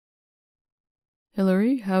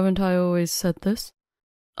Hillary, haven't I always said this?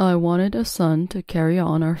 I wanted a son to carry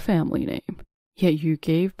on our family name. Yet you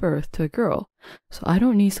gave birth to a girl, so I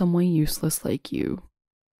don't need someone useless like you.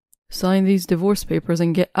 Sign these divorce papers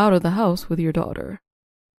and get out of the house with your daughter.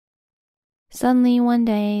 Suddenly, one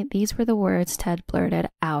day, these were the words Ted blurted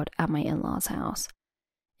out at my in-laws' house.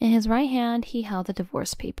 In his right hand, he held the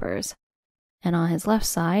divorce papers, and on his left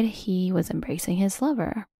side, he was embracing his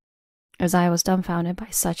lover. As I was dumbfounded by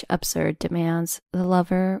such absurd demands, the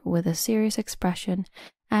lover, with a serious expression,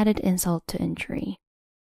 added insult to injury.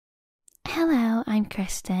 "Hello, I'm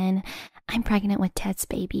Kristen. I'm pregnant with Ted's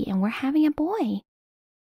baby, and we're having a boy.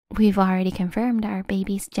 We've already confirmed our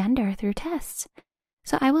baby's gender through tests,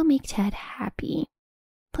 so I will make Ted happy.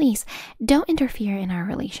 Please, don't interfere in our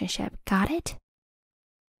relationship, got it?"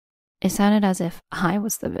 It sounded as if I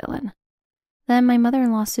was the villain. Then my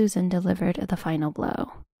mother-in-law Susan delivered the final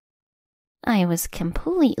blow. "I was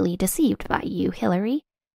completely deceived by you, Hillary.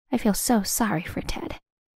 I feel so sorry for Ted.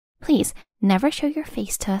 Please, never show your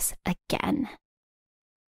face to us again."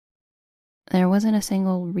 There wasn't a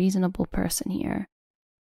single reasonable person here.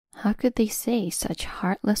 How could they say such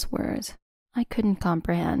heartless words? I couldn't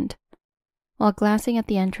comprehend. While glancing at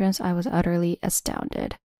the entrance, I was utterly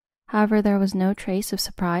astounded. However, there was no trace of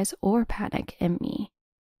surprise or panic in me.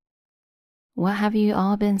 "What have you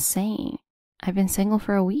all been saying? I've been single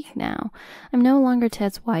for a week now. I'm no longer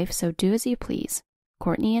Ted's wife, so do as you please.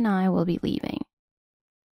 Courtney and I will be leaving."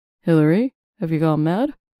 Hillary, have you gone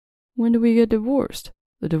mad? When do we get divorced?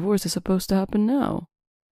 The divorce is supposed to happen now.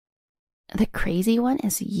 "The crazy one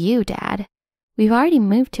is you, Dad. We've already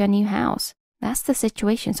moved to a new house. That's the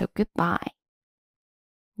situation, so goodbye."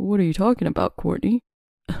 What are you talking about, Courtney?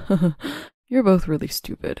 You're both really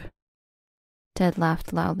stupid. Ted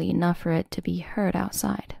laughed loudly enough for it to be heard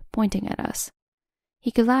outside, pointing at us.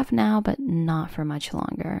 He could laugh now, but not for much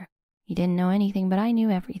longer. He didn't know anything, but I knew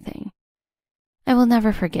everything. I will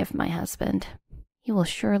never forgive my husband. He will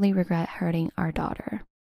surely regret hurting our daughter.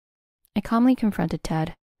 I calmly confronted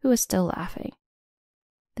Ted, who was still laughing.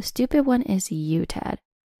 "The stupid one is you, Ted.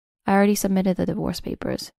 I already submitted the divorce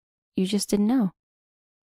papers. You just didn't know."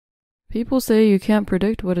 People say you can't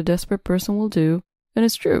predict what a desperate person will do, and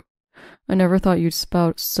it's true. I never thought you'd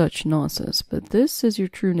spout such nonsense, but this is your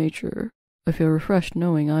true nature. I feel refreshed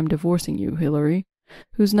knowing I'm divorcing you, Hillary,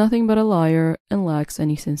 who's nothing but a liar and lacks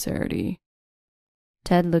any sincerity.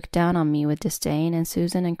 Ted looked down on me with disdain, and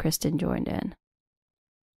Susan and Kristen joined in.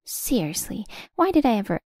 "Seriously, why did I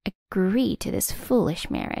ever agree to this foolish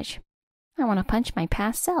marriage? I want to punch my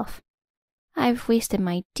past self. I've wasted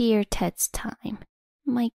my dear Ted's time.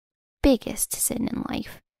 My biggest sin in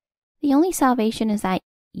life. The only salvation is that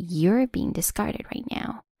you're being discarded right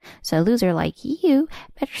now. So a loser like you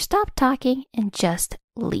better stop talking and just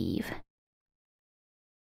leave."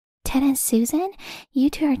 "Ted and Susan, you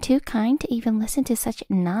two are too kind to even listen to such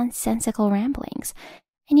nonsensical ramblings.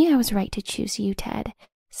 I knew I was right to choose you, Ted.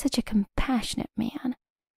 Such a compassionate man.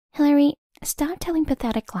 Hillary, stop telling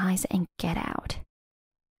pathetic lies and get out."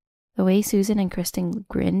 The way Susan and Kristen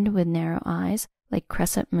grinned with narrow eyes, like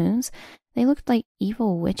crescent moons, they looked like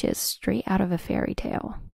evil witches straight out of a fairy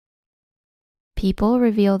tale. People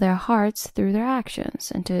reveal their hearts through their actions,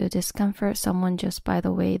 and to discomfort someone just by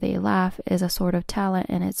the way they laugh is a sort of talent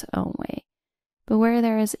in its own way. But where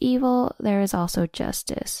there is evil, there is also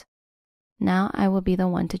justice. Now I will be the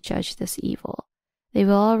one to judge this evil. They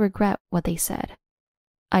will all regret what they said.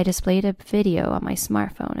 I displayed a video on my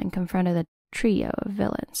smartphone and confronted a trio of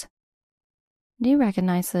villains. Do you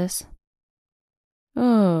recognize this?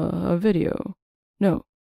 A video. No.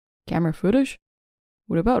 Camera footage?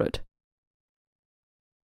 What about it?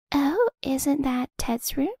 "Oh, isn't that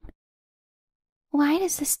Ted's room? Why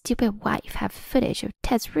does the stupid wife have footage of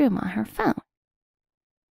Ted's room on her phone?"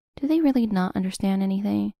 Do they really not understand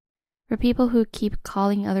anything? For people who keep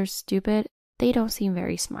calling others stupid, they don't seem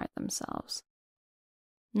very smart themselves.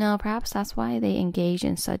 No, perhaps that's why they engage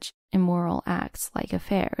in such immoral acts like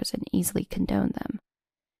affairs and easily condone them.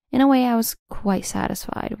 In a way, I was quite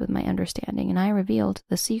satisfied with my understanding, and I revealed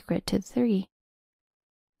the secret to the three.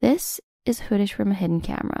 This is footage from a hidden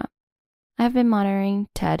camera. I have been monitoring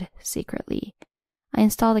Ted secretly. I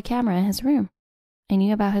installed a camera in his room. I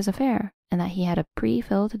knew about his affair, and that he had a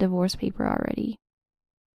pre-filled divorce paper already.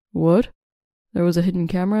 What? There was a hidden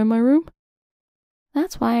camera in my room?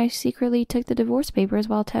 That's why I secretly took the divorce papers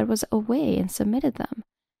while Ted was away and submitted them.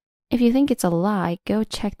 If you think it's a lie, go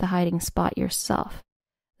check the hiding spot yourself.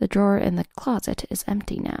 The drawer in the closet is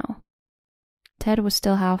empty now. Ted was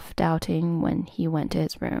still half doubting when he went to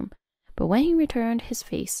his room, but when he returned, his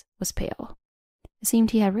face was pale. It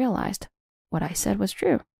seemed he had realized what I said was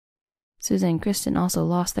true. Susan and Kristen also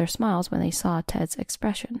lost their smiles when they saw Ted's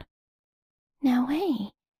expression. No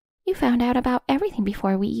way. You found out about everything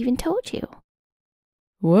before we even told you.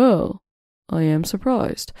 Well, I am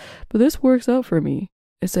surprised, but this works out for me.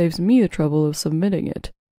 It saves me the trouble of submitting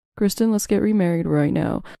it. Kristen, let's get remarried right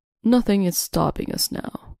now. Nothing is stopping us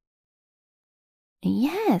now.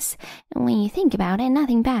 Yes, and when you think about it,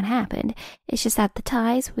 nothing bad happened. It's just that the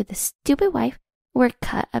ties with the stupid wife were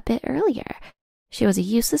cut a bit earlier. She was a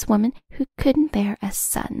useless woman who couldn't bear a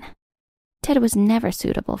son. Ted was never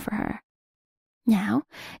suitable for her. Now,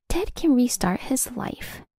 Ted can restart his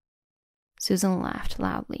life. Susan laughed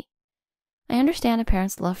loudly. I understand a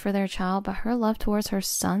parent's love for their child, but her love towards her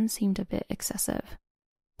son seemed a bit excessive.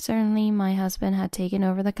 Certainly, my husband had taken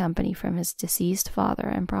over the company from his deceased father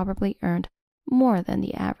and probably earned more than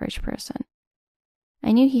the average person.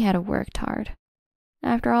 I knew he had worked hard.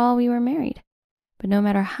 After all, we were married. But no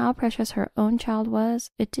matter how precious her own child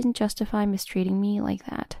was, it didn't justify mistreating me like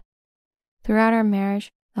that. Throughout our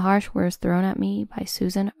marriage, the harsh words thrown at me by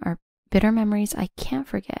Susan are bitter memories I can't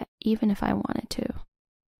forget, even if I wanted to.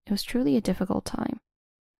 It was truly a difficult time.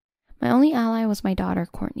 My only ally was my daughter,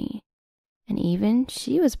 Courtney, and even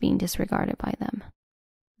she was being disregarded by them.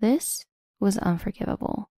 This was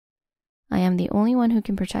unforgivable. I am the only one who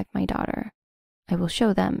can protect my daughter. I will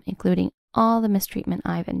show them, including all the mistreatment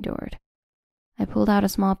I've endured. I pulled out a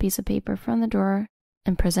small piece of paper from the drawer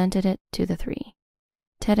and presented it to the three.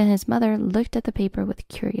 Ted and his mother looked at the paper with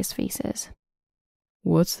curious faces.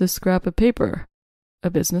 What's this scrap of paper? A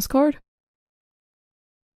business card?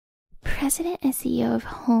 President and CEO of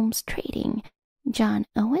Holmes Trading, John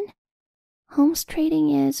Owen? Holmes Trading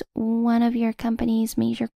is one of your company's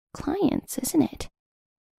major clients, isn't it?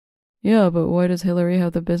 Yeah, but why does Hillary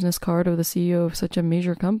have the business card of the CEO of such a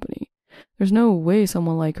major company? There's no way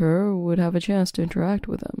someone like her would have a chance to interact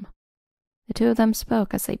with him. The two of them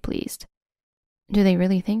spoke as they pleased. Do they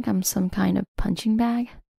really think I'm some kind of punching bag?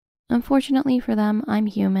 Unfortunately for them, I'm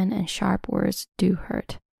human and sharp words do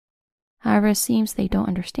hurt. However, it seems they don't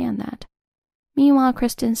understand that. Meanwhile,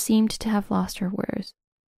 Kristen seemed to have lost her words.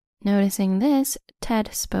 Noticing this, Ted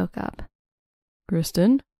spoke up.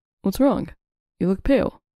 Kristen, what's wrong? You look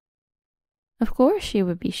pale. Of course she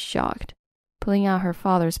would be shocked. Pulling out her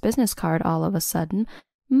father's business card all of a sudden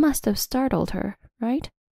must have startled her, right?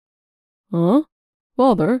 Huh?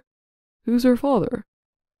 Father? Who's her father?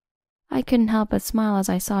 I couldn't help but smile as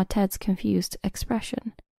I saw Ted's confused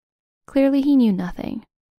expression. Clearly he knew nothing.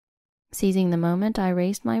 Seizing the moment, I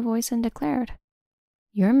raised my voice and declared,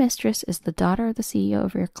 Your mistress is the daughter of the CEO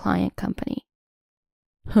of your client company.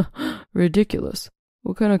 Ridiculous.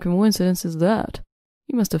 What kind of coincidence is that?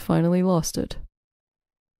 You must have finally lost it.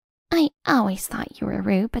 I always thought you were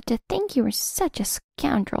rude, but to think you were such a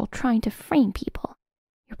scoundrel trying to frame people.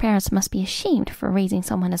 Your parents must be ashamed for raising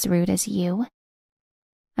someone as rude as you.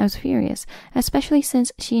 I was furious, especially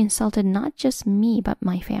since she insulted not just me but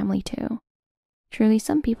my family too. Truly,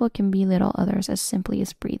 some people can belittle others as simply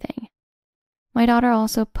as breathing. My daughter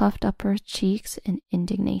also puffed up her cheeks in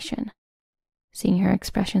indignation. Seeing her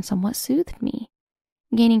expression somewhat soothed me.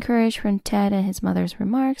 Gaining courage from Ted and his mother's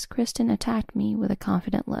remarks, Kristen attacked me with a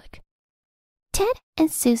confident look. Ted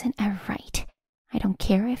and Susan are right. I don't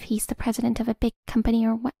care if he's the president of a big company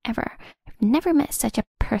or whatever. I've never met such a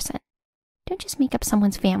person. Don't just make up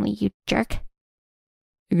someone's family, you jerk.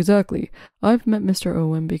 Exactly. I've met Mr.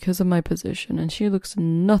 Owen because of my position, and she looks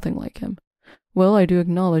nothing like him. Well, I do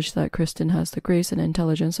acknowledge that Kristen has the grace and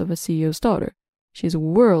intelligence of a CEO's daughter. She's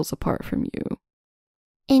worlds apart from you.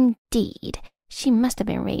 Indeed. She must have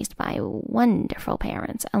been raised by wonderful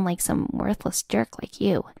parents, unlike some worthless jerk like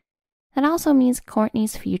you. That also means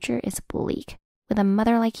Courtney's future is bleak. With a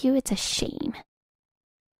mother like you, it's a shame.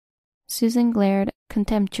 Susan glared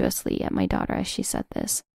contemptuously at my daughter as she said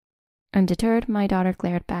this. Undeterred, my daughter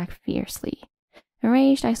glared back fiercely.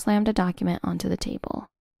 Enraged, I slammed a document onto the table.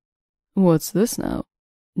 What's this now?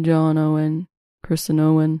 John Owen, Kristen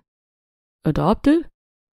Owen. Adopted?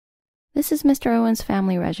 This is Mr. Owen's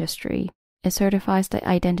family registry. It certifies the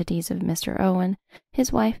identities of Mr. Owen,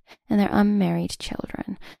 his wife, and their unmarried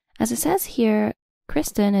children. As it says here,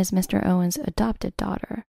 Kristen is Mr. Owen's adopted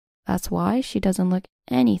daughter. That's why she doesn't look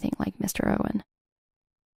anything like Mr. Owen.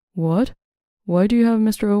 What? Why do you have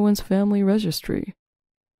Mr. Owen's family registry?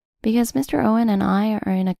 Because Mr. Owen and I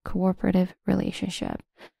are in a cooperative relationship.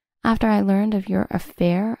 After I learned of your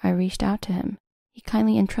affair, I reached out to him. He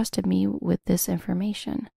kindly entrusted me with this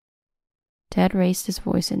information. Ted raised his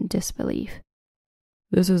voice in disbelief.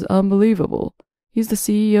 This is unbelievable. He's the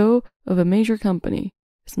CEO of a major company.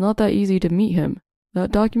 It's not that easy to meet him.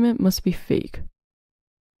 That document must be fake.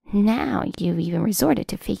 Now you've even resorted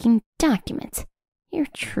to faking documents. You're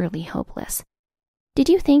truly hopeless. Did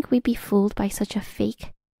you think we'd be fooled by such a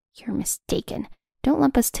fake? You're mistaken. Don't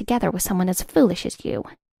lump us together with someone as foolish as you.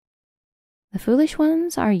 The foolish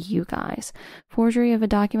ones are you guys. Forgery of a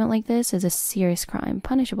document like this is a serious crime,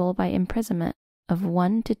 punishable by imprisonment of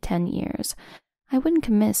 1 to 10 years. I wouldn't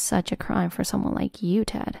commit such a crime for someone like you,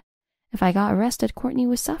 Ted. If I got arrested, Courtney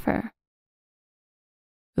would suffer.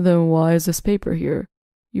 Then why is this paper here?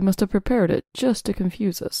 You must have prepared it just to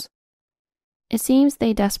confuse us. It seems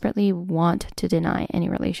they desperately want to deny any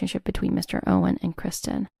relationship between Mr. Owen and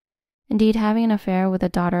Kristen. Indeed, having an affair with the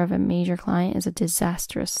daughter of a major client is a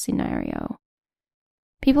disastrous scenario.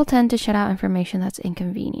 People tend to shut out information that's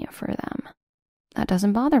inconvenient for them. That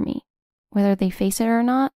doesn't bother me. Whether they face it or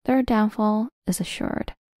not, their downfall is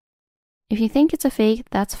assured. If you think it's a fake,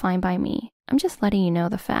 that's fine by me. I'm just letting you know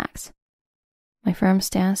the facts. My firm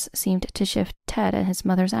stance seemed to shift Ted and his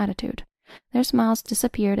mother's attitude. Their smiles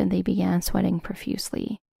disappeared and they began sweating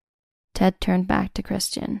profusely. Ted turned back to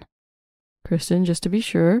Kristen. Kristen, just to be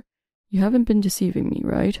sure, you haven't been deceiving me,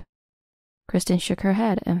 right? Kristen shook her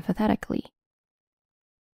head emphatically.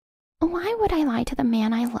 Why would I lie to the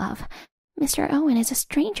man I love? Mr. Owen is a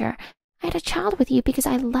stranger. I had a child with you because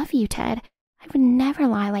I love you, Ted. I would never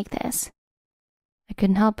lie like this. I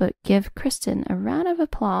couldn't help but give Kristen a round of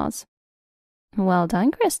applause. Well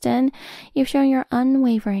done, Kristen. You've shown your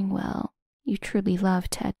unwavering will. You truly love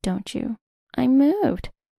Ted, don't you? I'm moved.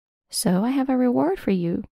 So I have a reward for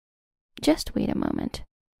you. Just wait a moment.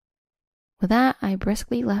 With that, I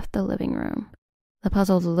briskly left the living room. The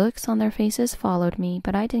puzzled looks on their faces followed me,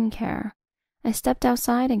 but I didn't care. I stepped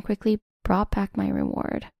outside and quickly brought back my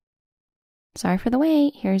reward. Sorry for the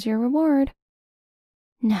wait. Here's your reward.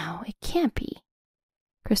 No, it can't be.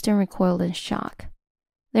 Kristen recoiled in shock.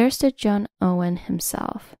 There stood John Owen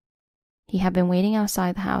himself. He had been waiting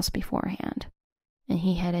outside the house beforehand, and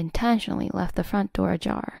he had intentionally left the front door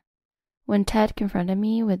ajar. When Ted confronted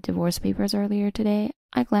me with divorce papers earlier today,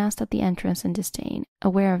 I glanced at the entrance in disdain,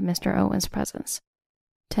 aware of Mr. Owen's presence.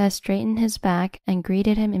 Ted straightened his back and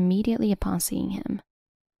greeted him immediately upon seeing him.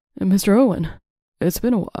 Mr. Owen, it's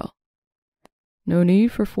been a while. No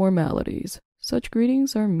need for formalities. Such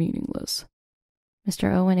greetings are meaningless.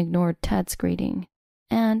 Mr. Owen ignored Ted's greeting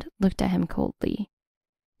and looked at him coldly.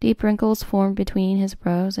 Deep wrinkles formed between his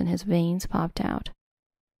brows and his veins popped out.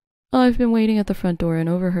 I've been waiting at the front door and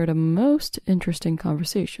overheard a most interesting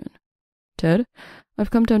conversation. Ted, I've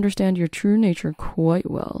come to understand your true nature quite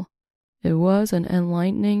well. It was an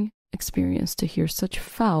enlightening experience to hear such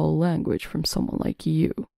foul language from someone like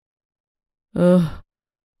you.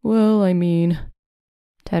 Well, I mean...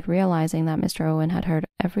 Ted, realizing that Mr. Owen had heard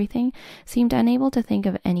everything, seemed unable to think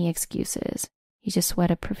of any excuses. He just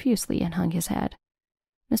sweated profusely and hung his head.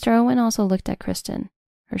 Mr. Owen also looked at Kristen.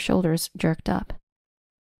 Her shoulders jerked up.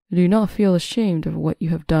 Do you not feel ashamed of what you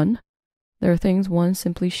have done? There are things one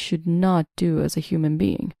simply should not do as a human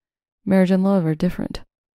being. Marriage and love are different.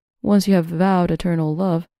 Once you have vowed eternal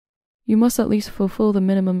love, you must at least fulfill the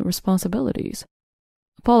minimum responsibilities.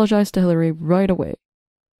 Apologize to Hillary right away.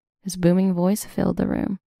 His booming voice filled the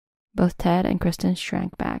room. Both Ted and Kristen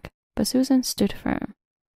shrank back, but Susan stood firm.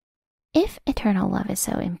 If eternal love is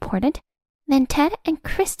so important, then Ted and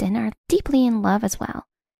Kristen are deeply in love as well.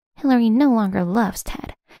 Hillary no longer loves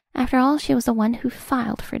Ted. After all, she was the one who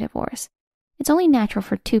filed for divorce. It's only natural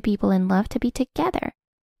for two people in love to be together.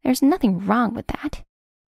 There's nothing wrong with that.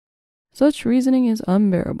 Such reasoning is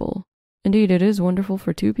unbearable. Indeed, it is wonderful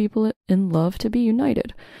for two people in love to be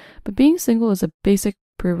united, but being single is a basic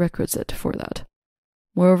prerequisite for that.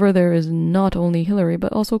 Moreover, there is not only Hillary,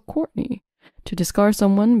 but also Courtney. To discard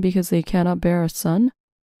someone because they cannot bear a son?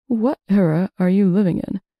 What era are you living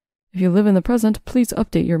in? If you live in the present, please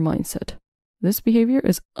update your mindset. This behavior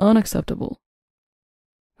is unacceptable.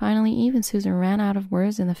 Finally, even Susan ran out of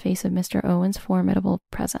words in the face of Mr. Owen's formidable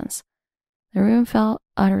presence. The room fell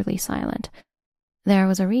utterly silent. There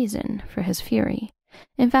was a reason for his fury.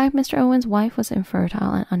 In fact, Mr. Owen's wife was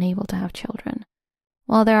infertile and unable to have children.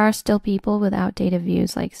 While there are still people with outdated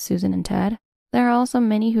views like Susan and Ted, there are also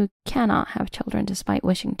many who cannot have children despite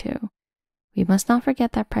wishing to. We must not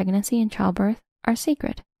forget that pregnancy and childbirth are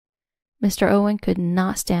sacred. Mr. Owen could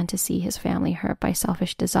not stand to see his family hurt by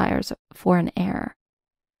selfish desires for an heir.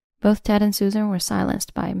 Both Ted and Susan were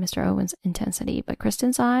silenced by Mr. Owen's intensity, but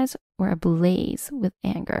Kristen's eyes were ablaze with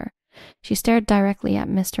anger. She stared directly at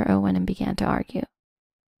Mr. Owen and began to argue.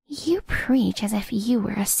 You preach as if you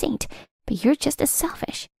were a saint, but you're just as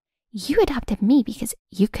selfish. You adopted me because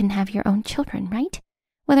you couldn't have your own children, right?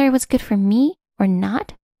 Whether it was good for me or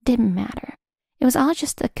not didn't matter. It was all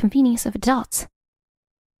just the convenience of adults.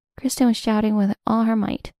 Kristen was shouting with all her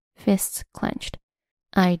might, fists clenched.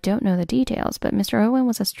 I don't know the details, but Mr. Owen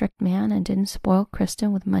was a strict man and didn't spoil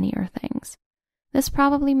Kristen with money or things. This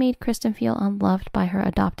probably made Kristen feel unloved by her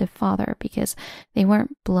adoptive father because they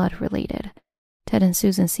weren't blood related. Ted and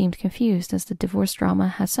Susan seemed confused as the divorce drama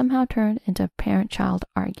had somehow turned into a parent-child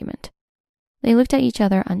argument. They looked at each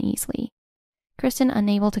other uneasily. Kristen,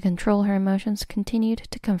 unable to control her emotions, continued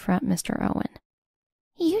to confront Mr. Owen.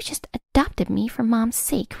 You just adopted me for Mom's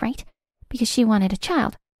sake, right? Because she wanted a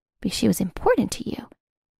child, because she was important to you.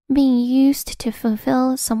 Being used to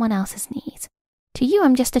fulfill someone else's needs. To you,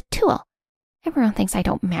 I'm just a tool. Everyone thinks I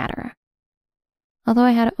don't matter. Although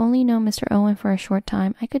I had only known Mr. Owen for a short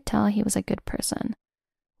time, I could tell he was a good person.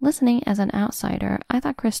 Listening as an outsider, I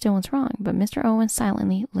thought Kristen was wrong, but Mr. Owen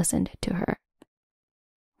silently listened to her.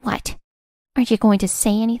 What? Aren't you going to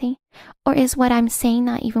say anything? Or is what I'm saying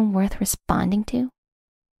not even worth responding to?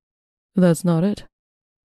 That's not it.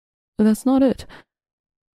 That's not it.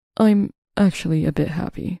 I'm actually a bit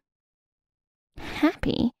happy.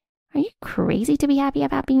 Happy? Are you crazy to be happy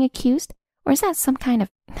about being accused? Or is that some kind of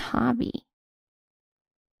hobby?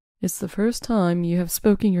 It's the first time you have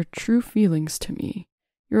spoken your true feelings to me.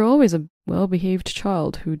 You're always a well-behaved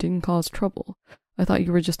child who didn't cause trouble. I thought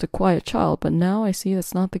you were just a quiet child, but now I see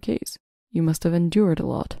that's not the case. You must have endured a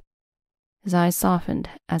lot. His eyes softened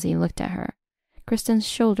as he looked at her. Kristen's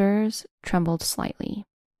shoulders trembled slightly.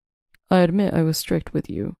 I admit I was strict with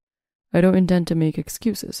you. I don't intend to make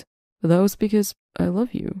excuses, but that was because I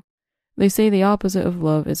love you. They say the opposite of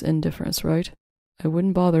love is indifference, right? I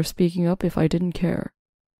wouldn't bother speaking up if I didn't care.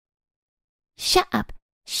 Shut up!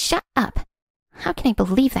 Shut up! How can I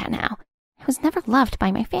believe that now? I was never loved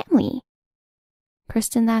by my family.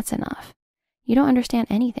 Kristen, that's enough. You don't understand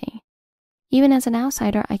anything. Even as an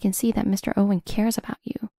outsider, I can see that Mr. Owen cares about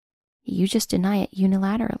you. You just deny it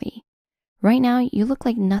unilaterally. Right now, you look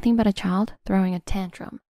like nothing but a child throwing a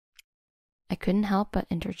tantrum. I couldn't help but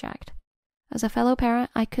interject. As a fellow parent,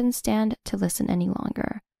 I couldn't stand to listen any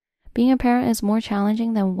longer. Being a parent is more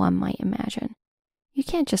challenging than one might imagine. You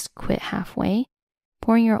can't just quit halfway.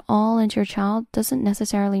 Pouring your all into your child doesn't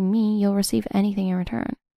necessarily mean you'll receive anything in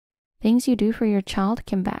return. Things you do for your child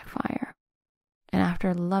can backfire. And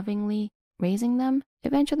after lovingly raising them,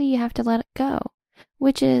 eventually you have to let it go,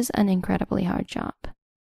 which is an incredibly hard job.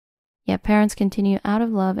 Yet parents continue out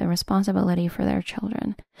of love and responsibility for their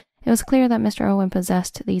children. It was clear that Mr. Owen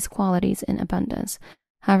possessed these qualities in abundance.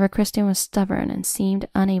 However, Kristen was stubborn and seemed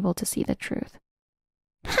unable to see the truth.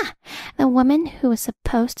 Ha! The woman who was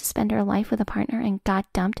supposed to spend her life with a partner and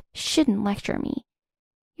got dumped shouldn't lecture me.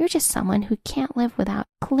 You're just someone who can't live without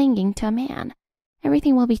clinging to a man.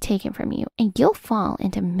 Everything will be taken from you, and you'll fall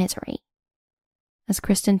into misery. As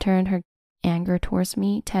Kristen turned her anger towards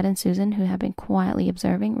me, Ted and Susan, who had been quietly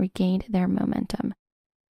observing, regained their momentum.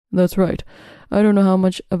 That's right. I don't know how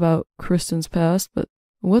much about Kristen's past, but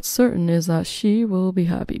what's certain is that she will be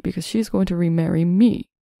happy because she's going to remarry me.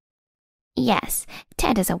 Yes,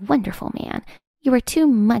 Ted is a wonderful man. You were too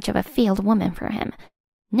much of a failed woman for him.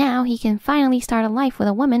 Now he can finally start a life with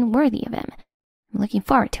a woman worthy of him. I'm looking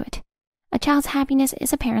forward to it. A child's happiness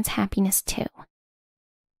is a parent's happiness too.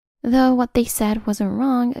 Though what they said wasn't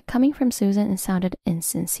wrong, coming from Susan, it sounded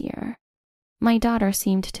insincere. My daughter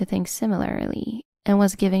seemed to think similarly and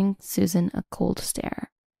was giving Susan a cold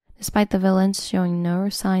stare. Despite the villains showing no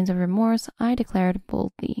signs of remorse, I declared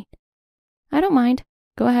boldly, I don't mind.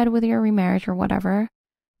 Go ahead with your remarriage or whatever.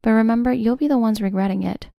 But remember, you'll be the ones regretting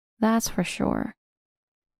it. That's for sure.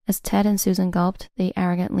 As Ted and Susan gulped, they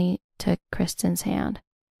arrogantly took Kristen's hand.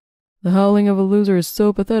 The howling of a loser is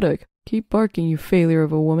so pathetic. Keep barking, you failure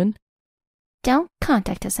of a woman. Don't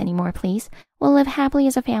contact us anymore, please. We'll live happily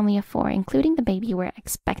as a family of 4, including the baby we're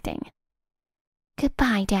expecting.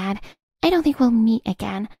 Goodbye, Dad. I don't think we'll meet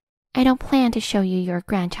again. I don't plan to show you your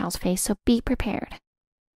grandchild's face, so be prepared.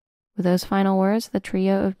 With those final words, the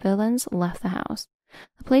trio of villains left the house.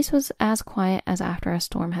 The place was as quiet as after a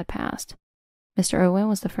storm had passed. Mr. Owen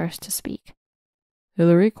was the first to speak.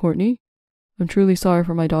 Hillary, Courtney, I'm truly sorry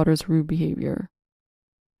for my daughter's rude behavior.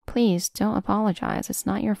 Please, don't apologize. It's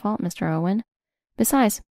not your fault, Mr. Owen.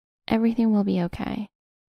 Besides, everything will be okay.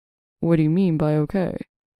 What do you mean by okay?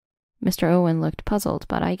 Mr. Owen looked puzzled,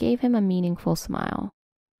 but I gave him a meaningful smile.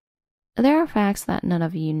 There are facts that none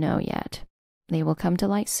of you know yet. They will come to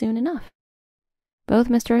light soon enough. Both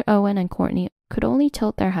Mr. Owen and Courtney could only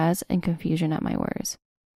tilt their heads in confusion at my words.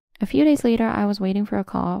 A few days later, I was waiting for a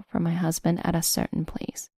call from my husband at a certain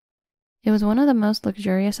place. It was one of the most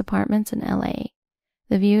luxurious apartments in LA.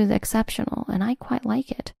 The view is exceptional, and I quite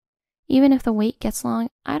like it. Even if the wait gets long,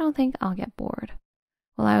 I don't think I'll get bored.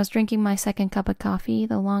 While I was drinking my second cup of coffee,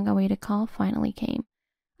 the long-awaited call finally came.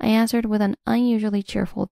 I answered with an unusually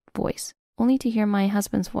cheerful voice. only to hear my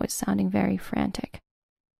husband's voice sounding very frantic.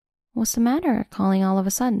 What's the matter, calling all of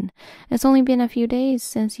a sudden? It's only been a few days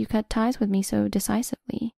since you cut ties with me so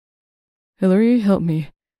decisively. Hillary, help me.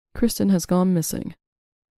 Kristen has gone missing.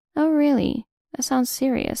 Oh, really? That sounds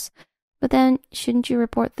serious. But then, shouldn't you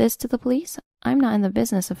report this to the police? I'm not in the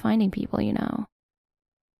business of finding people, you know.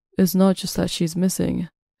 It's not just that she's missing,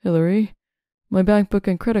 Hillary. My bank book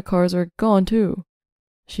and credit cards are gone too.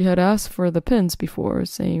 She had asked for the pins before,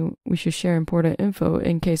 saying we should share important info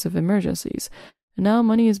in case of emergencies, and now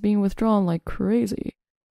money is being withdrawn like crazy.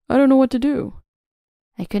 I don't know what to do.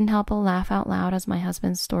 I couldn't help but laugh out loud as my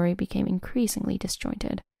husband's story became increasingly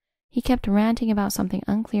disjointed. He kept ranting about something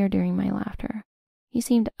unclear during my laughter. He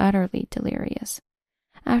seemed utterly delirious.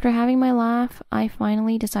 After having my laugh, I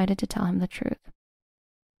finally decided to tell him the truth.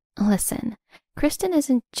 Listen, Kristen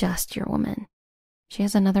isn't just your woman. She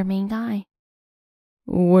has another main guy.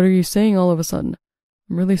 What are you saying all of a sudden?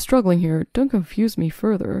 I'm really struggling here. Don't confuse me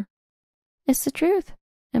further. It's the truth.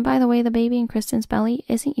 And by the way, the baby in Kristen's belly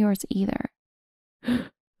isn't yours either.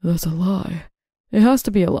 That's a lie. It has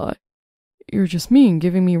to be a lie. You're just mean,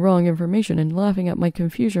 giving me wrong information and laughing at my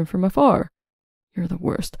confusion from afar. You're the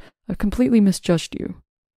worst. I've completely misjudged you.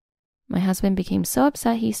 My husband became so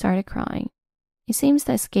upset he started crying. It seems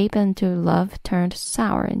the escape into love turned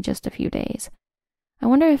sour in just a few days. I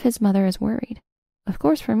wonder if his mother is worried. Of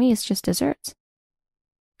course, for me, it's just desserts.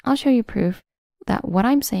 I'll show you proof that what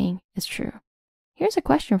I'm saying is true. Here's a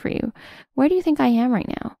question for you. Where do you think I am right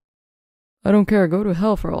now? I don't care. Go to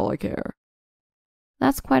hell for all I care.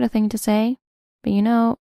 That's quite a thing to say. But you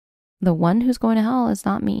know, the one who's going to hell is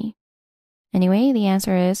not me. Anyway, the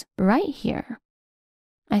answer is right here.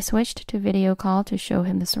 I switched to video call to show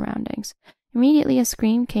him the surroundings. Immediately, a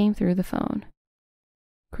scream came through the phone.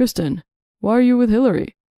 Kristen, why are you with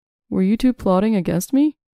Hillary? Were you two plotting against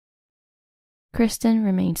me? Kristen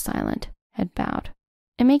remained silent, head bowed.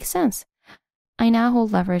 It makes sense. I now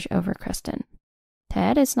hold leverage over Kristen.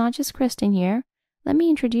 Ted, it's not just Kristen here. Let me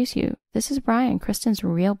introduce you. This is Brian, Kristen's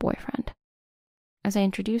real boyfriend. As I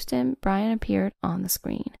introduced him, Brian appeared on the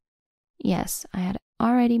screen. Yes, I had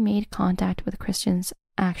already made contact with Kristen's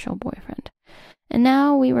actual boyfriend, and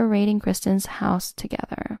now we were raiding Kristen's house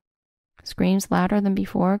together. Screams louder than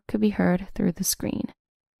before could be heard through the screen.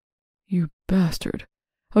 You bastard.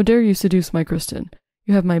 How dare you seduce my Kristen?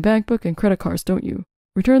 You have my bank book and credit cards, don't you?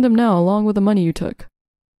 Return them now along with the money you took.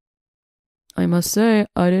 I must say,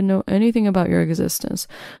 I didn't know anything about your existence,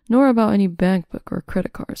 nor about any bank book or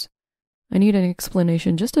credit cards. I need an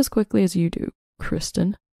explanation just as quickly as you do,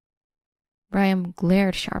 Kristen. Brian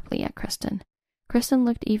glared sharply at Kristen. Kristen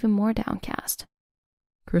looked even more downcast.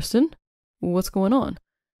 Kristen? What's going on?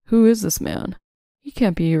 Who is this man? He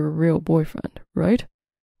can't be your real boyfriend, right?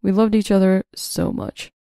 We loved each other so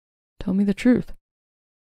much. Tell me the truth.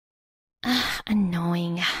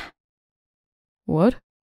 Annoying. What?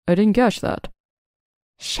 I didn't catch that.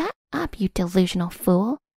 Shut up, you delusional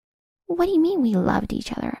fool. What do you mean we loved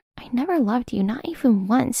each other? I never loved you, not even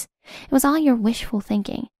once. It was all your wishful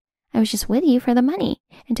thinking. I was just with you for the money,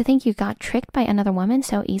 and to think you got tricked by another woman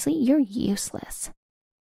so easily, you're useless.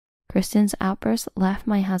 Kristen's outburst left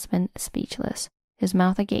my husband speechless, his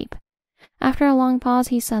mouth agape. After a long pause,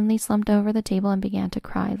 he suddenly slumped over the table and began to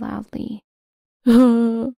cry loudly.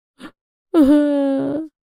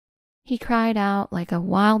 He cried out like a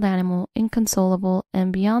wild animal, inconsolable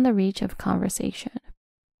and beyond the reach of conversation.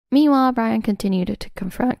 Meanwhile, Brian continued to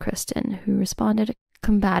confront Kristen, who responded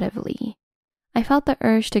combatively. I felt the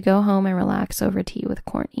urge to go home and relax over tea with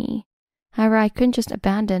Courtney. However, I couldn't just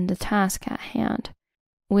abandon the task at hand.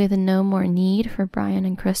 With no more need for Brian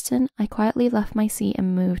and Kristen, I quietly left my seat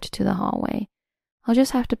and moved to the hallway. I'll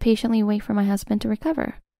just have to patiently wait for my husband to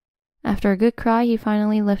recover. After a good cry, he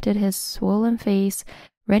finally lifted his swollen face,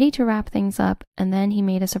 ready to wrap things up, and then he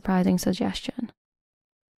made a surprising suggestion.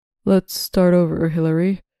 Let's start over,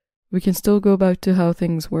 Hillary. We can still go back to how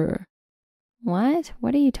things were. What?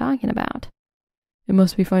 What are you talking about? It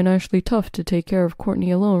must be financially tough to take care of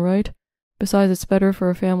Courtney alone, right? Besides, it's better for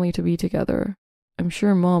a family to be together. I'm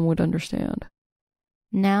sure Mom would understand.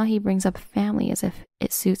 Now he brings up family as if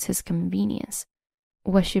it suits his convenience.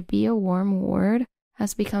 What should be a warm word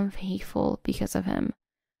has become hateful because of him.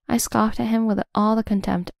 I scoffed at him with all the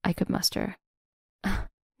contempt I could muster.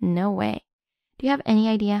 No way. Do you have any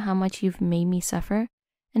idea how much you've made me suffer?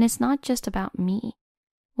 And it's not just about me.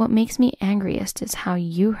 What makes me angriest is how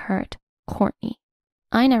you hurt Courtney.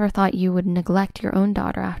 I never thought you would neglect your own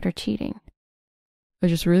daughter after cheating. I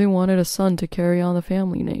just really wanted a son to carry on the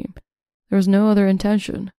family name. There was no other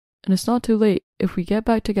intention, and it's not too late. If we get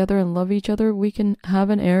back together and love each other, we can have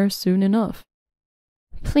an heir soon enough.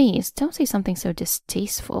 Please, don't say something so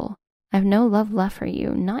distasteful. I have no love left for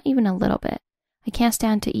you, not even a little bit. I can't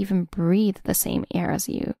stand to even breathe the same air as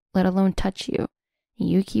you, let alone touch you.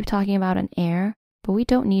 You keep talking about an heir, but we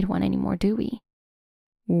don't need one anymore, do we?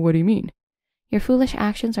 What do you mean? Your foolish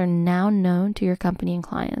actions are now known to your company and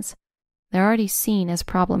clients. They're already seen as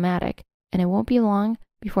problematic, and it won't be long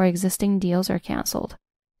before existing deals are canceled.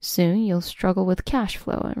 Soon you'll struggle with cash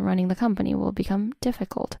flow and running the company will become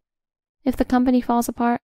difficult. If the company falls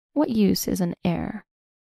apart, what use is an heir?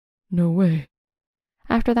 No way.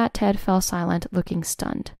 After that, Ted fell silent, looking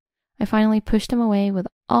stunned. I finally pushed him away with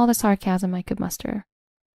all the sarcasm I could muster.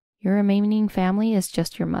 Your remaining family is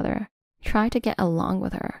just your mother. Try to get along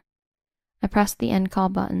with her. I pressed the end call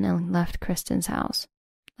button and left Kristen's house.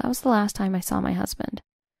 That was the last time I saw my husband.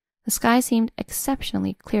 The sky seemed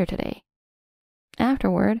exceptionally clear today.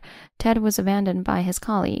 Afterward, Ted was abandoned by his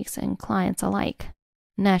colleagues and clients alike.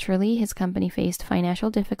 Naturally, his company faced financial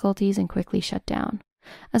difficulties and quickly shut down.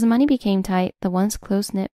 As money became tight, the once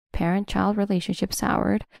close-knit parent-child relationship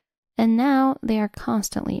soured, and now they are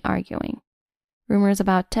constantly arguing. Rumors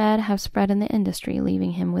about Ted have spread in the industry,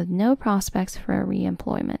 leaving him with no prospects for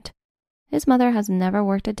re-employment. His mother has never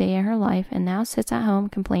worked a day in her life and now sits at home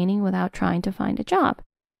complaining without trying to find a job.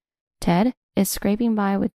 Ted is scraping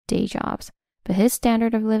by with day jobs, but his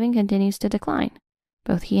standard of living continues to decline.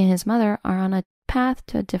 Both he and his mother are on a path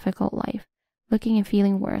to a difficult life, looking and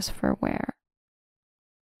feeling worse for wear.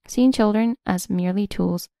 Seeing children as merely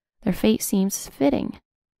tools, their fate seems fitting.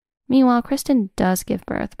 Meanwhile, Kristen does give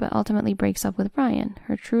birth, but ultimately breaks up with Brian,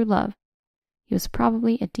 her true love. He was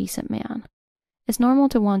probably a decent man. It's normal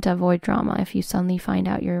to want to avoid drama if you suddenly find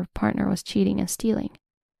out your partner was cheating and stealing.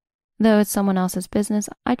 Though it's someone else's business,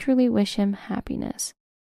 I truly wish him happiness.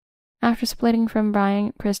 After splitting from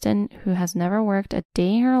Brian, Kristen, who has never worked a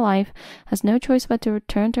day in her life, has no choice but to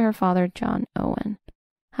return to her father, John Owen.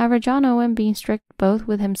 However, John Owen, being strict both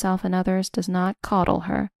with himself and others, does not coddle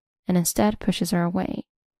her, and instead pushes her away.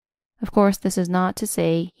 Of course, this is not to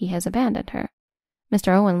say he has abandoned her.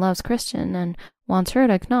 Mr. Owen loves Kristen and wants her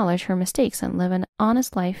to acknowledge her mistakes and live an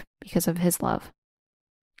honest life because of his love.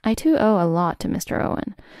 I too owe a lot to Mr.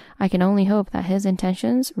 Owen. I can only hope that his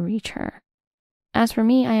intentions reach her. As for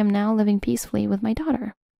me, I am now living peacefully with my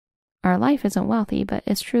daughter. Our life isn't wealthy, but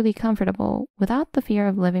it's truly comfortable without the fear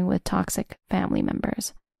of living with toxic family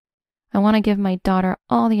members. I want to give my daughter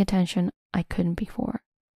all the attention I couldn't before.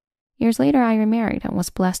 Years later, I remarried and was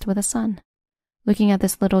blessed with a son. Looking at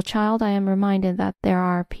this little child, I am reminded that there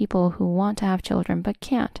are people who want to have children but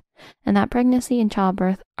can't, and that pregnancy and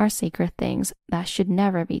childbirth are sacred things that should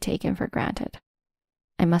never be taken for granted.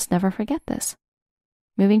 I must never forget this.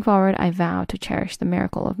 Moving forward, I vow to cherish the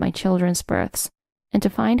miracle of my children's births and to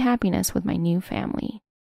find happiness with my new family.